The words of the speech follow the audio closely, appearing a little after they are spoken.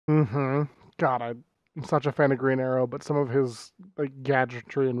Mm-hmm. God, I'm such a fan of Green Arrow, but some of his like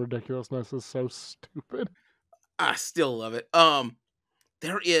gadgetry and ridiculousness is so stupid. I still love it.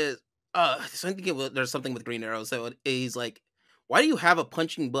 There is there's something with Green Arrow. So he's like, "Why do you have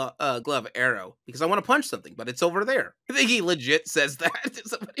a glove arrow? Because I want to punch something, but it's over there." I think he legit says that to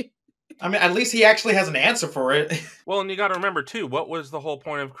somebody. I mean, at least he actually has an answer for it. Well, and you got to remember too, what was the whole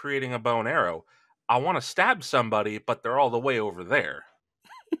point of creating a bow and arrow? I want to stab somebody, but they're all the way over there.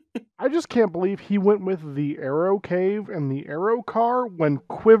 I just can't believe he went with the Arrow Cave and the Arrowcar when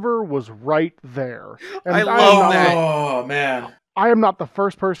Quiver was right there. And I love that. Oh man. I am not the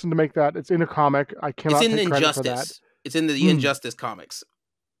first person to make that. It's in a comic. I cannot It's in take credit for that. Injustice. It's in the Injustice comics.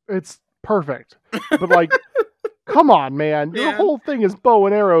 It's perfect. But like, come on, man. Your Yeah. whole thing is bow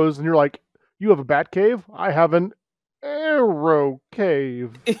and arrows, and you're like, you have a bat cave? I have an arrow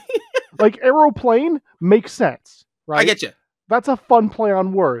cave. Like, aeroplane makes sense, right? I get you. That's a fun play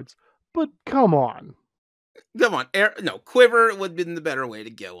on words. But come on. Come on, no, Quiver would have been the better way to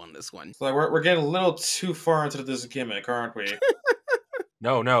go on this one. So we're getting a little too far into this gimmick, aren't we?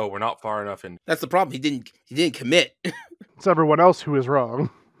 No, we're not far enough in. That's the problem. He didn't commit. It's everyone else who is wrong.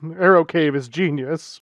 Arrow Cave is genius.